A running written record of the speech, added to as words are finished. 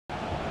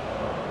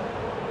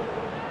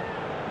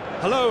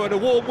Hello and a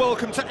warm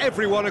welcome to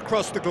everyone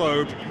across the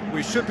globe.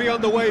 We should be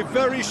on the way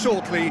very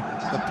shortly.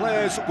 The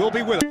players will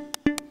be with us.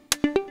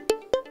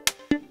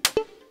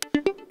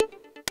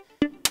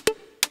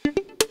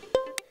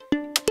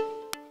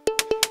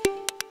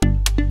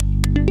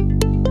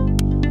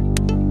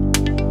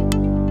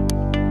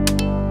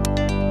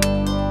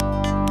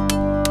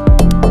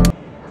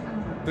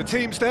 The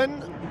teams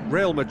then,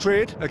 Real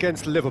Madrid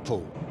against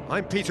Liverpool.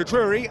 I'm Peter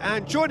Drury,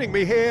 and joining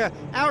me here,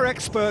 our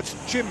expert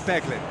Jim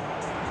Beglin.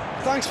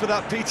 Thanks for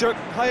that, Peter.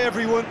 Hi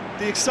everyone.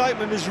 The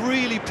excitement has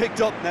really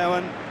picked up now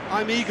and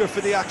I'm eager for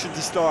the action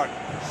to start.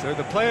 So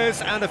the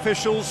players and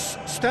officials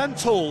stand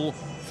tall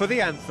for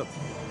the anthem.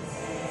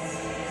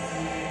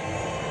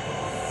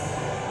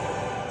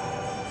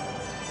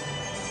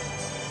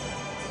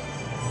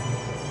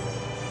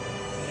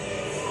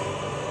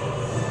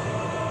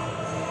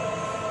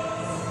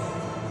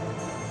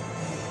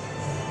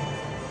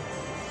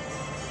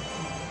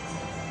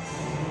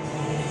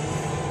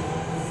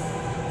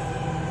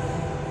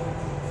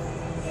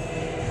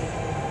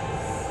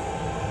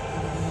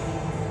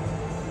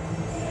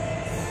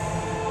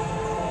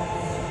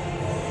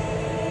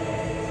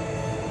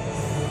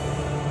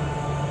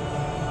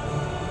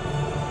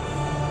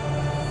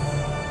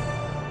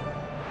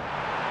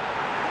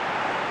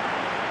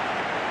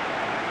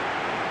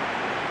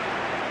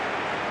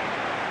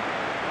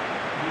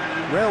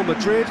 Real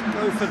Madrid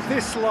go for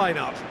this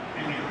lineup.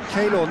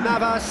 Keylor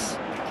Navas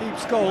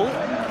keeps goal.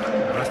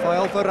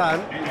 Rafael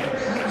Varane,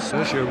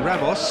 Sergio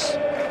Ramos,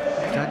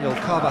 Daniel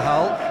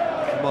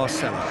Carvajal,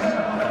 Marcelo,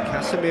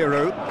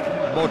 Casemiro,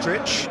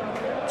 Modric,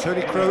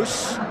 Toni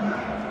Kroos,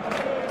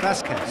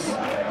 Vasquez,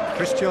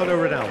 Cristiano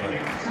Ronaldo.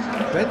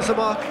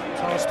 Benzema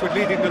tasked with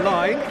leading the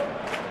line.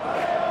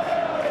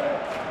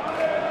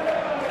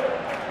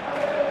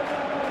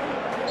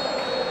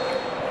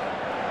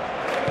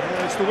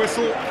 There's the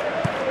whistle.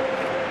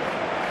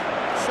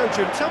 So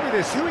Jim, tell me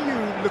this, who are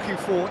you looking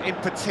for in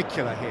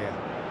particular here?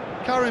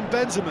 Karim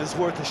Benzema's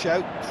worth a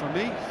shout for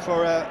me.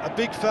 For a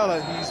big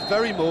fella, he's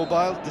very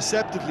mobile,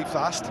 deceptively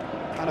fast,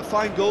 and a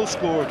fine goal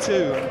scorer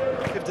too.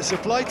 And if the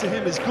supply to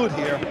him is good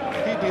here,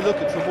 he'll be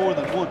looking for more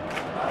than one.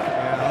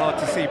 Yeah, hard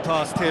to see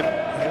past him.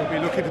 He'll be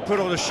looking to put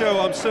on a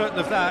show, I'm certain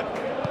of that.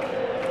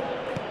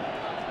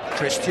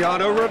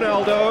 Cristiano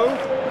Ronaldo.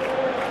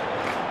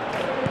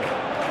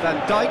 Van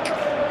Dijk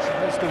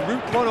tries the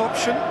route one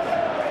option.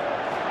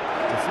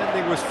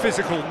 Defending was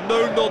physical,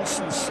 no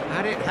nonsense,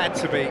 and it had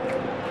to be.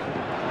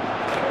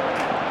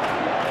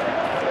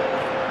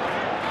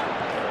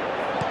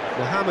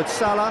 Mohamed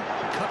Salah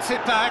cuts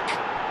it back.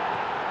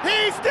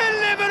 He's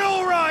delivered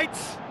all right!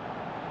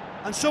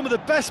 And some of the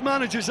best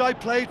managers I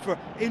played for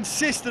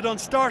insisted on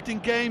starting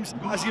games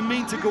as you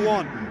mean to go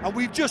on. And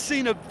we've just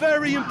seen a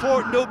very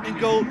important opening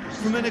goal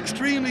from an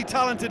extremely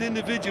talented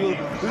individual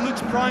who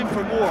looks primed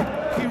for more.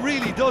 He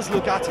really does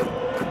look at it.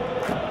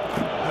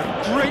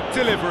 Great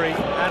delivery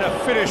and a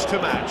finish to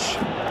match.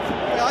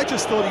 Yeah, I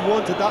just thought he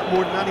wanted that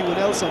more than anyone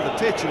else on the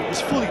pitch, and it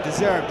was fully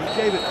deserved.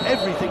 He gave it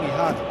everything he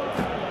had.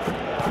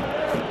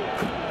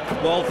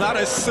 Well, that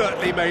has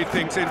certainly made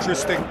things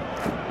interesting.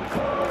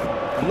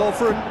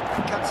 Lovren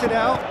cuts it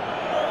out.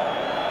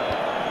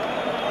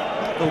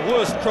 Not the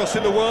worst cross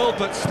in the world,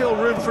 but still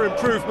room for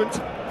improvement.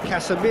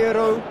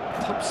 Casemiro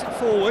pumps it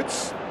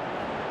forwards.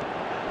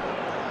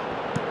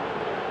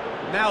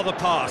 Now the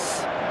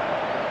pass.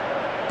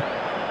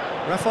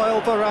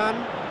 Rafael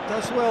Varane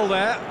does well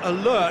there,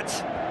 alert.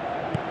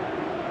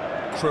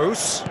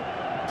 Kroos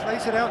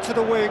plays it out to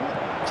the wing.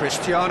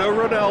 Cristiano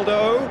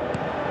Ronaldo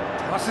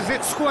passes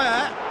it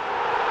square.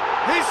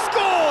 He's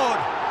scored!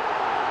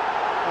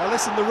 Now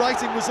listen, the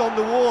writing was on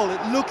the wall.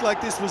 It looked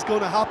like this was going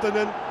to happen,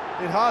 and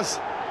it has.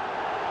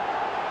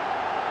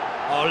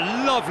 A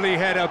lovely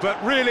header, but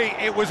really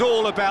it was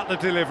all about the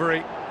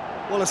delivery.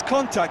 Well, as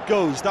contact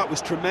goes, that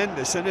was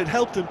tremendous, and it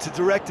helped him to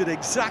direct it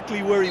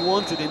exactly where he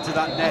wanted into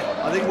that net.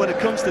 I think when it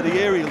comes to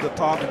the aerial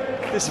department,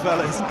 this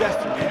fella is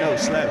definitely no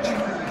slouch.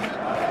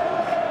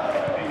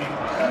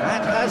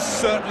 That has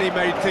certainly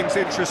made things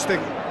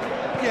interesting.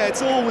 Yeah,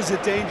 it's always a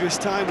dangerous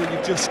time when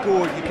you've just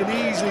scored. You can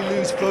easily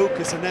lose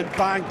focus and then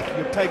bang,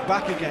 you're pegged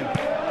back again.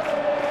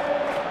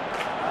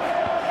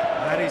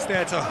 And he's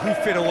there to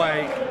hoof it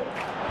away.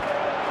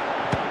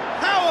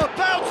 How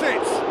about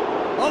it?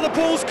 Oh, the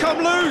ball's come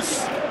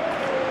loose.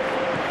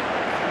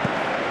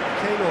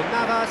 Keylor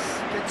Navas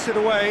gets it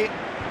away.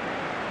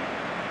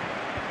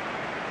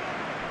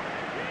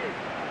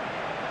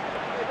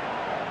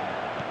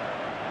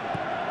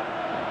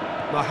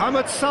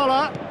 Mohamed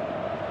Salah,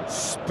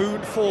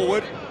 spoon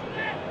forward.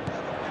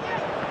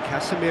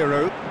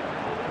 Casemiro.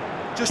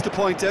 Just to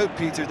point out,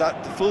 Peter,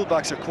 that the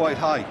fullbacks are quite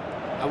high.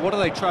 And what do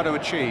they try to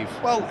achieve?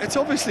 Well, it's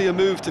obviously a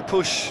move to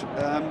push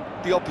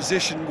the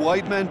opposition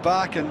wide men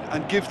back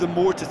and give them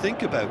more to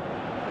think about.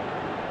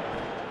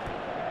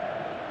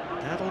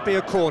 That'll be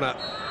a corner.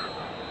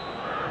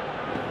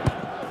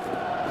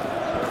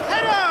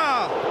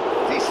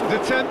 Header! Decent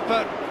attempt,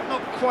 but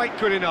not quite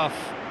good enough.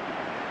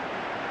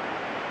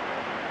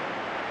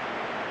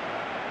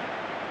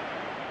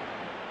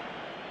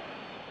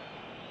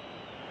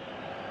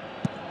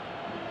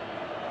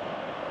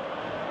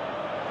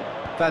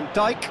 Van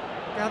Dijk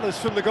gathers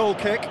from the goal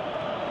kick.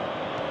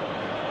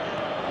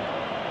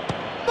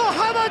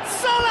 Mohamed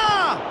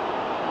Salah!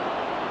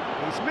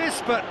 He's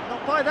missed, but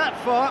not by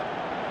that far.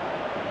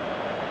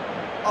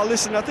 Oh,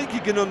 listen, I think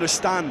you can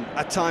understand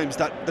at times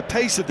that the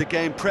pace of the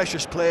game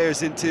pressures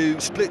players into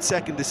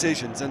split-second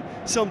decisions, and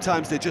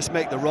sometimes they just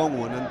make the wrong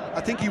one, and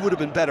I think he would have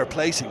been better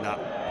placing that.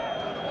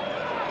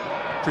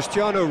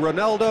 Cristiano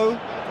Ronaldo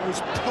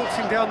goes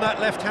pelting down that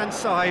left-hand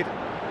side,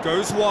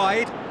 goes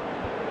wide.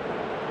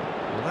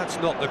 Well, that's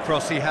not the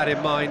cross he had in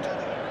mind.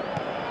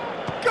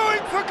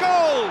 Going for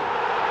goal!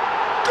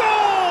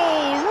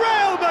 Goal!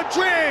 Real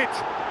Madrid!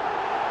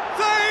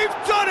 They've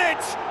done it!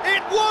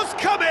 It was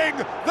coming!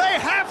 They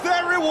have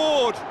their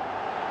reward!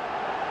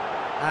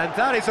 And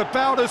that is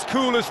about as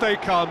cool as they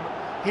come.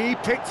 He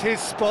picked his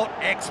spot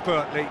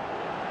expertly.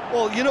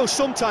 Well, you know,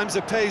 sometimes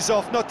it pays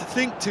off not to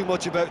think too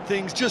much about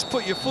things, just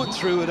put your foot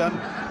through it, and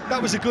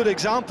that was a good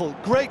example.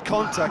 Great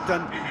contact,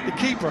 and the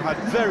keeper had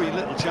very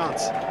little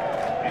chance.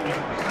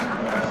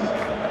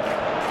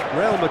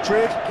 Real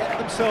Madrid get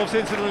themselves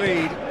into the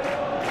lead.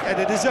 And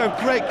they deserve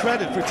great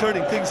credit for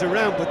turning things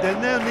around, but they'll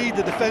now need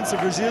the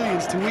defensive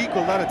resilience to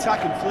equal that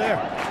attacking flair.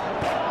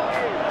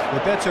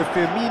 Roberto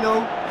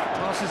Firmino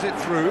passes it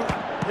through.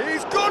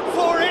 He's gone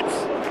for it!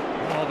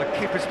 Oh, the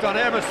keeper's done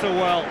ever so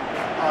well.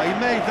 Oh, he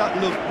made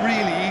that look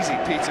really easy,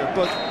 Peter,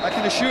 but I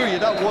can assure you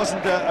that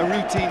wasn't a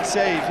routine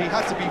save. He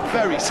had to be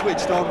very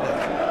switched on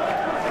there.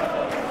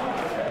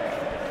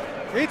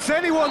 It's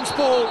anyone's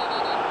ball.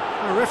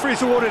 The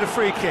referee's awarded a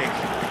free kick.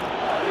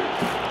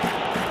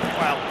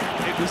 Well,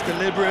 it was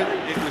deliberate,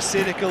 it was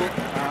cynical,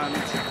 and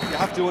you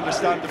have to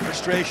understand the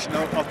frustration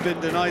of being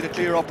denied a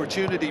clear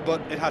opportunity, but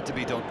it had to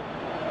be done.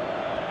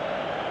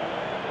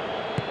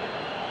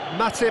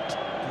 Matip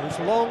goes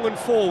long and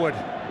forward.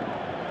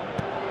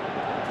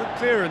 Good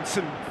clearance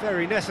and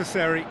very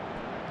necessary.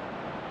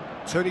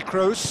 Toni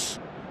Kroos.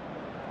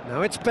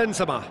 Now it's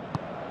Benzema.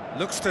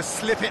 Looks to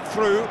slip it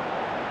through.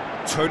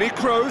 Toni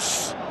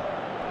Kroos.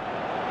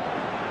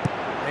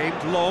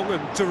 Aimed long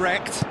and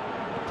direct.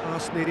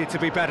 Pass needed to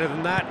be better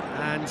than that,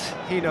 and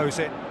he knows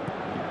it.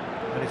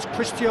 And it's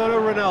Cristiano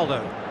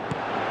Ronaldo.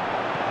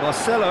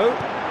 Marcelo.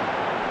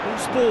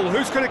 Whose ball?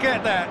 Who's going to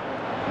get that?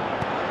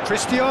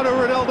 Cristiano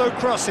Ronaldo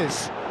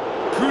crosses.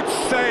 Good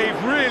save,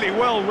 really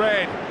well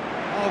read.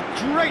 Oh,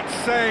 great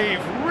save,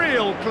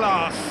 real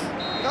class.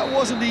 That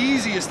wasn't the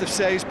easiest of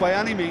saves by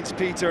any means,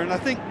 Peter, and I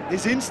think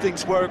his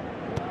instincts were,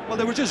 well,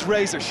 they were just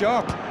razor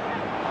sharp.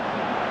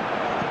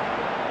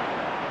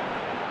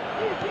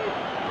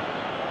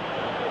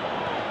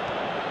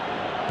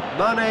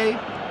 Mane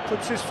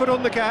puts his foot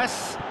on the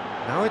gas.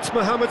 Now it's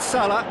Mohamed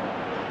Salah.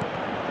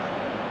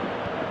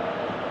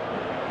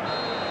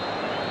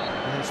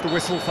 There's the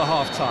whistle for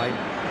half-time.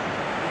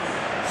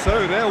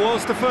 So there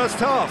was the first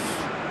half.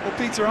 Well,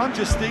 Peter, I'm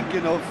just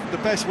thinking of the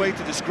best way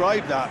to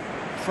describe that.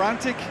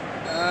 Frantic,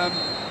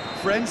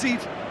 frenzied.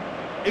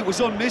 It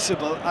was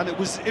unmissable and it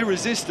was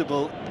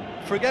irresistible.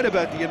 Forget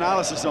about the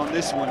analysis on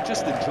this one,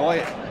 just enjoy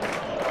it.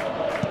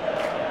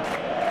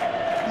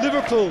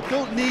 Liverpool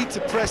don't need to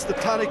press the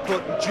panic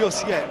button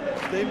just yet.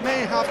 They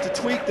may have to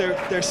tweak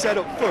their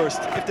setup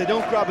first if they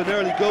don't grab an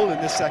early goal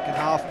in this second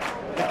half.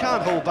 They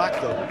can't hold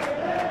back though.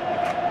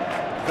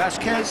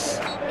 Vasquez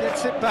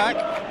gets it back.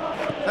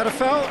 That a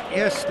foul?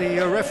 Yes, the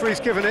referee's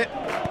given it.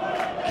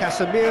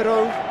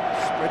 Casemiro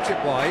spreads it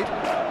wide.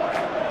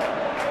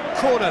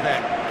 Corner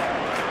then.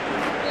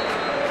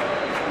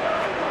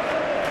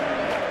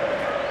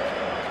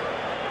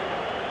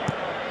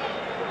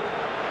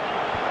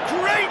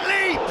 Great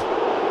leap!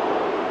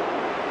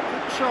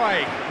 Good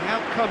try. The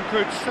outcome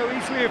could so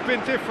easily have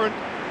been different.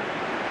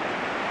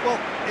 Well,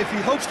 if he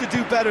hopes to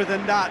do better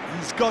than that,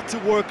 he's got to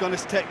work on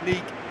his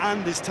technique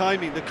and his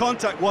timing. The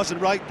contact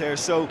wasn't right there,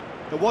 so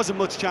there wasn't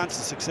much chance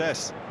of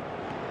success.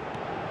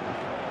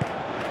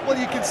 Well,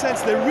 you can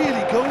sense they're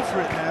really going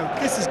for it now.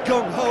 This is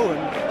gung-ho, and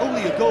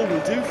only a goal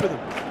will do for them.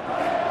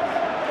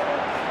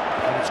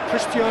 And it's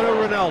Cristiano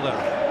Ronaldo.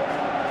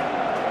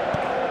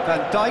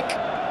 Van Dijk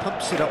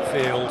pumps it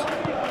upfield.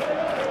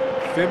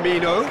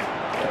 Firmino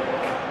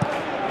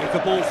with the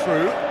ball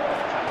through.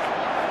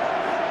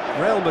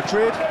 Real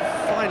Madrid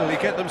finally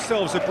get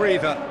themselves a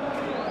breather.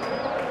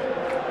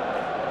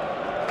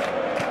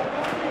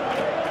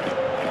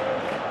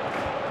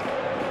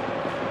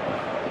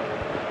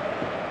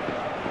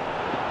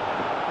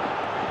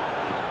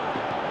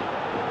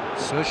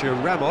 Sergio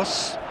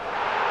Ramos.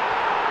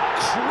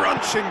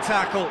 Crunching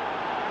tackle.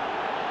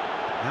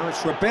 Now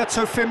it's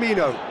Roberto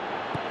Firmino.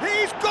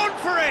 He's gone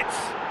for it!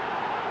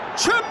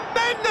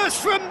 Tremendous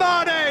from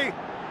Mane!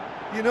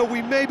 You know,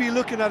 we may be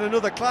looking at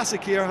another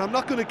classic here, and I'm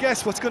not going to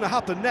guess what's going to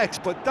happen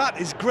next, but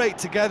that is great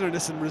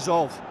togetherness and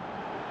resolve.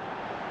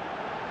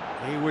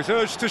 He was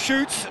urged to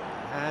shoot,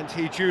 and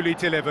he duly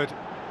delivered.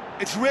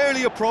 It's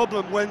rarely a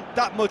problem when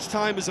that much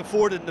time is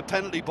afforded in the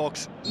penalty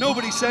box.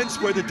 Nobody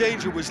sensed where the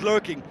danger was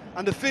lurking,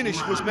 and the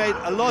finish was made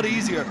a lot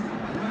easier.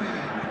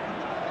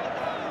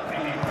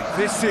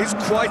 This is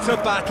quite a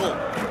battle.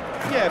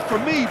 Yeah, for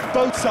me,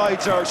 both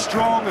sides are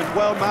strong and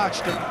well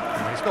matched.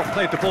 He's not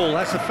played the ball,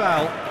 that's a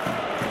foul.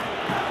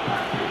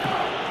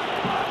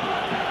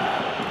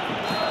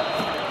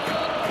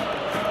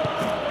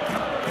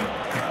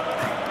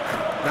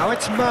 Now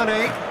it's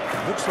Mane.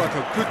 Looks like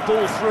a good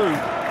ball through.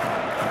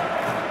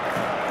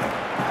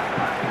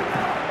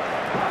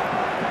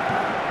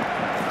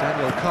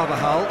 Daniel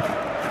Carvajal.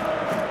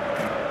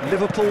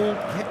 Liverpool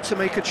hit to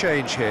make a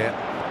change here.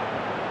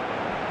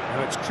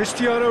 Now it's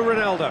Cristiano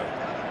Ronaldo.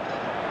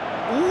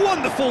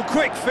 Wonderful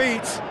quick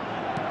feet.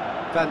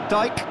 Van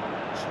Dijk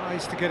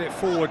tries to get it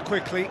forward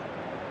quickly.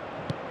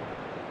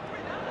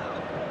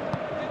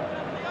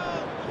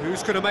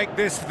 Who's going to make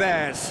this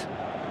theirs?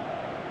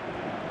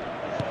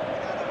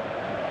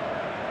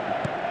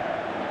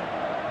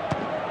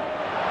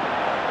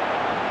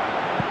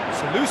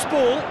 It's a loose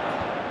ball.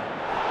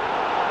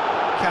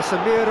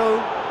 Casemiro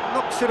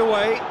knocks it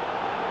away.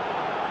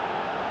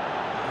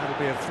 That'll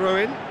be a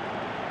throw-in.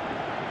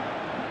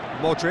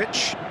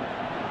 Modric.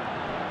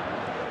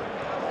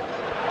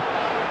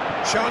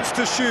 Chance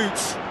to shoot.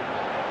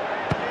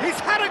 He's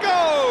had a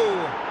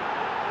go!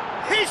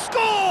 He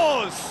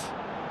scores!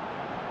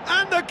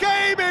 And the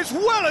game is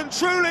well and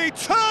truly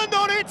turned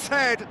on its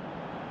head.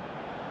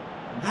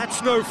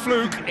 That's no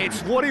fluke,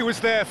 it's what he was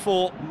there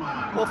for.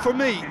 Well, for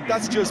me,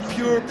 that's just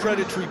pure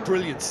predatory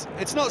brilliance.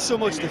 It's not so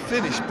much the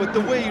finish, but the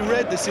way he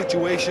read the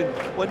situation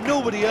when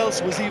nobody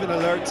else was even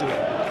alert to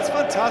it. It's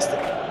fantastic.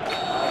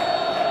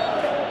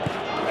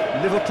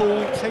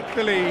 Liverpool take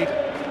the lead.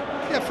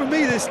 Yeah, for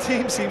me, this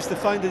team seems to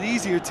find it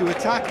easier to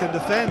attack than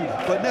defend,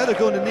 but now they're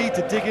going to need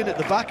to dig in at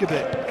the back a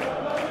bit.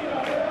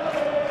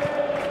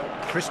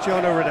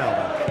 Cristiano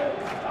Ronaldo.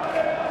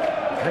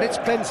 And it's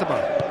Benzema.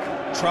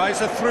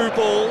 Tries a through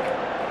ball.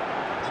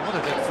 What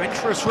an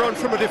adventurous run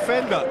from a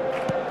defender.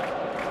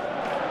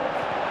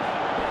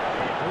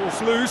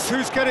 Ball's loose,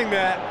 who's getting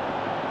there?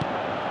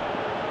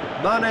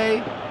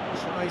 Mane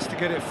tries to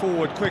get it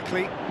forward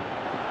quickly.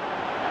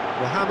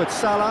 Mohamed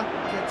Salah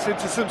gets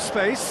into some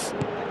space.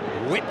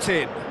 Whipped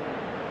in.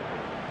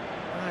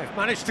 They've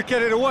managed to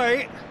get it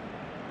away.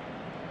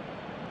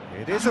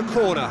 It is a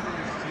corner.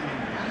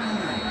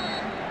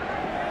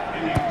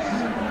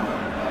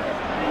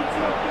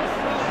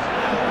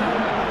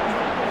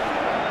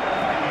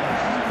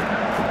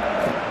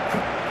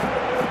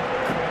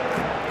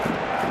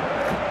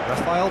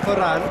 Rafael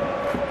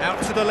Varane.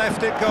 Out to the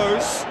left it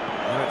goes.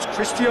 Now it's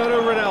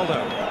Cristiano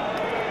Ronaldo.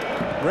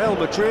 Real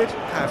Madrid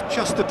have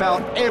just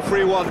about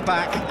everyone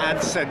back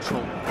and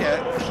central.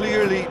 Yeah,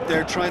 clearly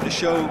they're trying to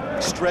show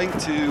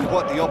strength to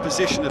what the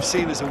opposition have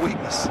seen as a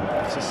weakness.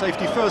 It's a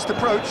safety-first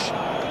approach.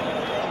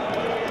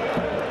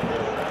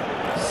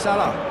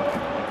 Salah.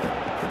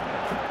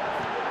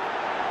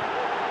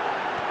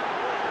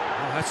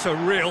 Oh, that's a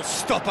real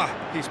stopper.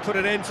 He's put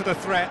an end to the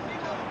threat.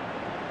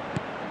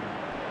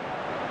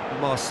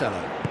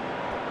 Marcelo.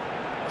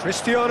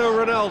 Cristiano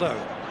Ronaldo.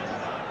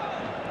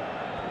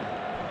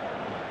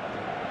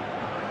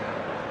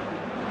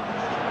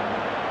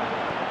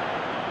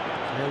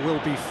 There will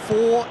be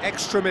 4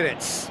 extra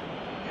minutes.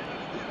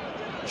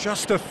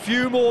 Just a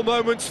few more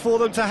moments for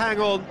them to hang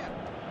on.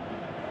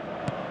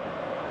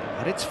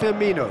 And it's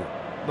Firmino.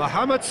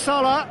 Mohamed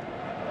Salah.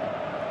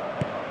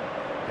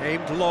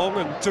 Aimed long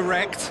and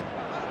direct.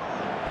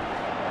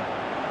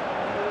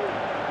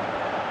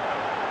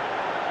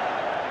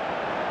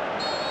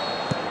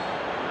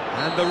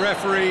 And the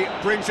referee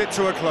brings it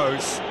to a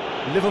close.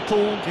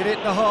 Liverpool did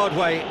it the hard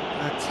way,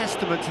 a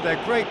testament to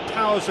their great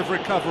powers of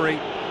recovery.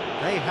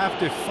 They have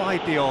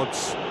defied the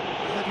odds.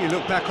 How do you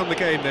look back on the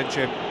game then,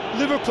 Jim?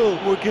 Liverpool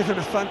were given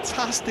a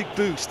fantastic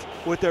boost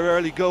with their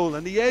early goal,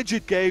 and the edge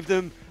it gave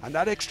them and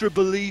that extra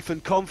belief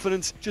and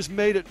confidence just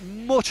made it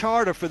much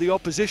harder for the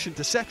opposition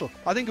to settle.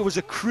 I think it was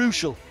a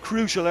crucial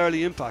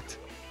early impact.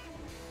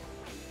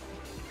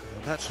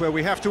 And that's where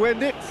we have to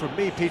end it. From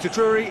me, Peter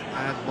Drury,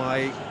 and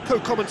my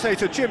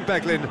co-commentator Jim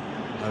Beglin,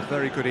 a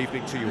very good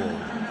evening to you all.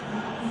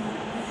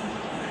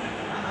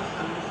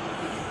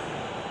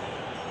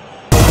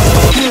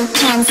 You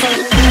can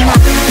say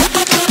no.